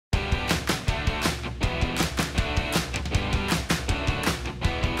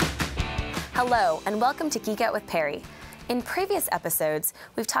Hello, and welcome to Geek Out with Perry. In previous episodes,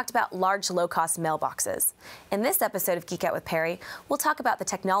 we've talked about large, low-cost mailboxes. In this episode of Geek Out with Perry, we'll talk about the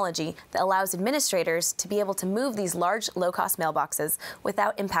technology that allows administrators to be able to move these large, low-cost mailboxes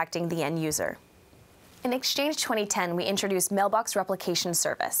without impacting the end user. In Exchange 2010, we introduced Mailbox Replication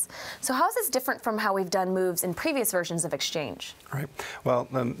Service. So how is this different from how we've done moves in previous versions of Exchange? Right. Well,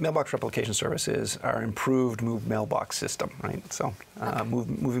 the Mailbox Replication Service is our improved move mailbox system, right? So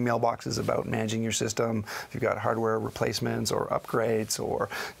moving mailbox is about managing your system. If you've got hardware replacements or upgrades or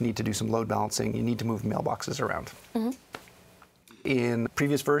need to do some load balancing, you need to move mailboxes around. Mm-hmm. In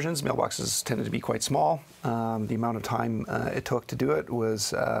previous versions, mailboxes tended to be quite small. The amount of time it took to do it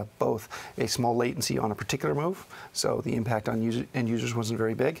was both a small latency on a particular move, so the impact on end users wasn't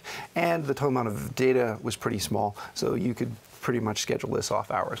very big, and the total amount of data was pretty small, so you could pretty much schedule this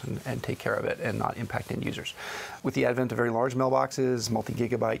off hours and take care of it and not impact end users. With the advent of very large mailboxes,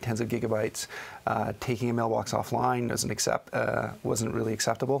 multi-gigabyte, tens of gigabytes, taking a mailbox offline wasn't really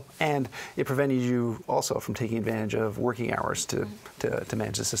acceptable, and it prevented you also from taking advantage of working hours to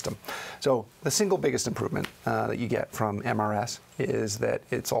manage the system. So the single biggest improvement that you get from MRS is that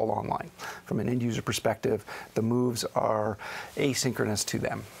it's all online. From an end user perspective, the moves are asynchronous to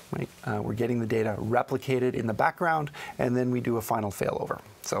them. Right? We're getting the data replicated in the background, and then we do a final failover.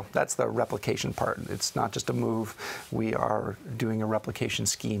 So that's the replication part. It's not just a move. We are doing a replication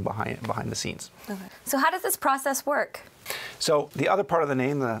scheme behind the scenes. Okay. So how does this process work? So the other part of the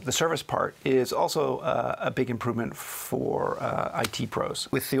name, the service part, is also a big improvement for IT pros.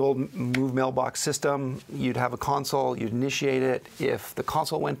 With the old move mailbox system, you'd have a console, you'd initiate it. If the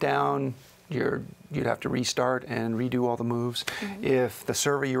console went down, you'd have to restart and redo all the moves. Mm-hmm. If the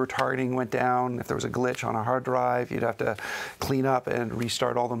server you were targeting went down, if there was a glitch on a hard drive, you'd have to clean up and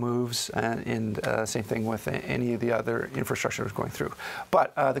restart all the moves, and same thing with any of the other infrastructure that's going through.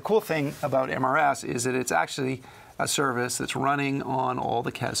 But the cool thing about MRS is that it's actually a service that's running on all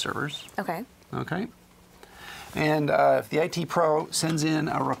the CAS servers. Okay. Okay. And if the IT pro sends in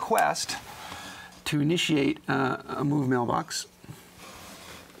a request to initiate a move mailbox,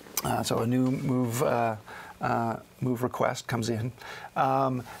 so a new move request comes in,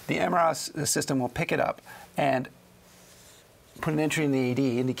 the MRS system will pick it up and put an entry in the AD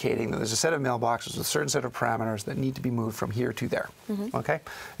indicating that there's a set of mailboxes with a certain set of parameters that need to be moved from here to there. Mm-hmm. Okay,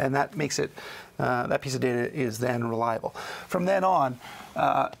 and that makes it that piece of data is then reliable. From then on,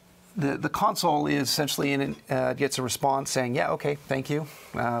 the console is essentially gets a response saying, yeah, okay, thank you,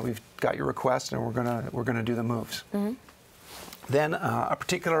 we've got your request, and we're gonna do the moves. Mm-hmm. Then a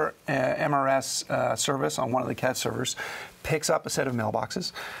particular MRS service on one of the CAD servers picks up a set of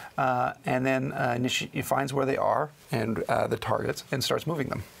mailboxes and then it finds where they are and the targets and starts moving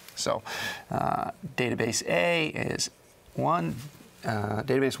them. So database A is one.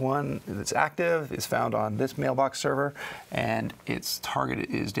 Database 1 that's active is found on this mailbox server, and its target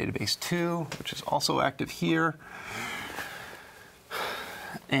is database 2, which is also active here.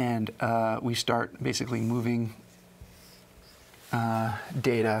 And we start basically moving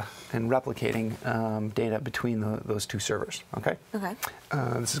data and replicating data between those two servers. Okay. Okay.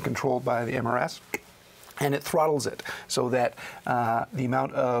 This is controlled by the MRS, and it throttles it so that the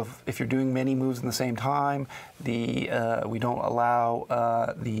amount of, if you're doing many moves in the same time, we don't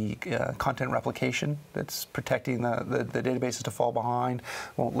allow the content replication that's protecting the databases to fall behind,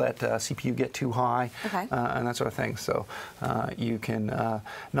 won't let CPU get too high, okay, and that sort of thing. So you can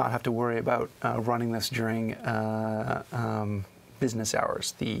not have to worry about running this during business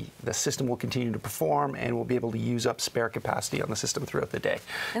hours. The system will continue to perform, and we'll be able to use up spare capacity on the system throughout the day,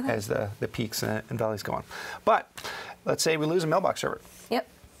 okay, as the peaks and valleys go on. But let's say we lose a mailbox server. Yep.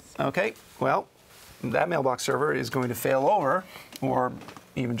 Okay, well, that mailbox server is going to fail over, or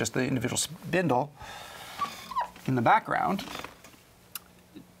even just the individual spindle in the background.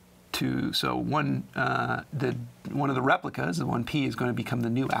 So one of the replicas, the 1P, is going to become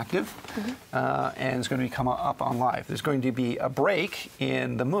the new active, mm-hmm, and it's going to come up on live. There's going to be a break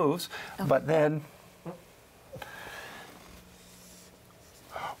in the moves, okay, but then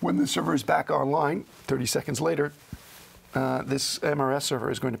when the server is back online, 30 seconds later, this MRS server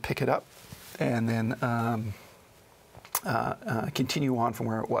is going to pick it up and then continue on from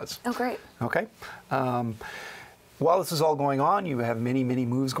where it was. Oh, great. Okay. While this is all going on, you have many, many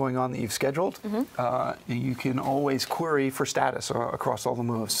moves going on that you've scheduled. Mm-hmm. You can always query for status across all the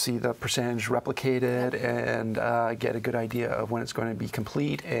moves, see the percentage replicated, and get a good idea of when it's going to be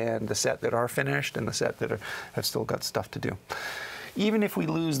complete, and the set that are finished, and the set that have still got stuff to do. Even if we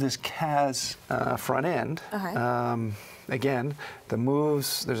lose this CAS front end, again, the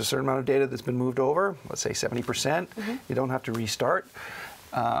moves, there's a certain amount of data that's been moved over, let's say 70%. Mm-hmm. You don't have to restart.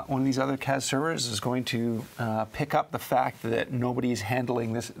 one of these other CAS servers is going to pick up the fact that nobody's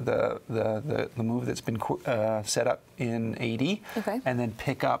handling the move that's been set up in AD, and then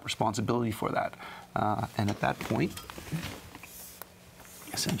pick up responsibility for that. And at that point,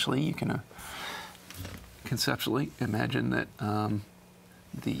 essentially, you can conceptually imagine that all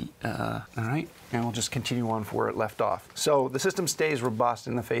right, and we'll just continue on from where it left off. So the system stays robust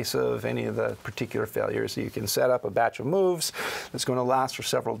in the face of any of the particular failures. So you can set up a batch of moves that's going to last for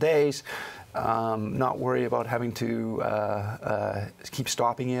several days. Not worry about having to keep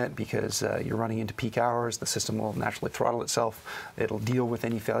stopping it because you're running into peak hours. The system will naturally throttle itself. It'll deal with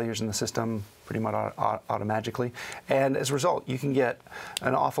any failures in the system pretty much automatically. And as a result, you can get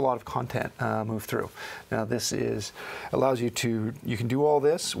an awful lot of content move through. Now this allows you can do all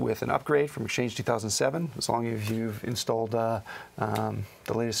this with an upgrade from Exchange 2007 as long as you've installed the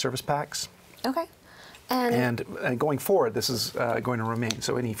latest service packs. Okay. And going forward, this is going to remain.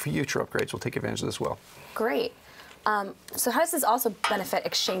 So any future upgrades will take advantage of this as well. Great. So how does this also benefit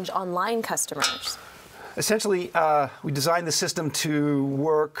Exchange Online customers? Essentially, we designed the system to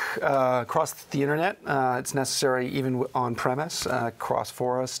work across the internet. It's necessary even on-premise.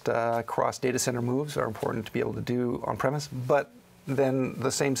 Cross-forest, cross-data center moves are important to be able to do on-premise. But then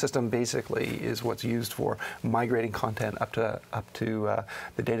the same system basically is what's used for migrating content up to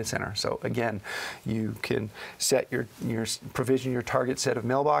the data center. So again, you can set provision your target set of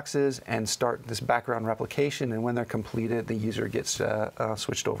mailboxes and start this background replication, and when they're completed, the user gets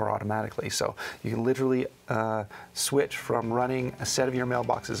switched over automatically. So you can literally switch from running a set of your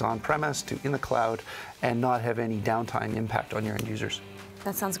mailboxes on premise to in the cloud and not have any downtime impact on your end users.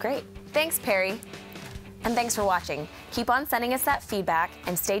 That sounds great. Thanks, Perry. And thanks for watching. Keep on sending us that feedback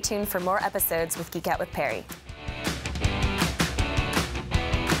and stay tuned for more episodes with Geek Out with Perry.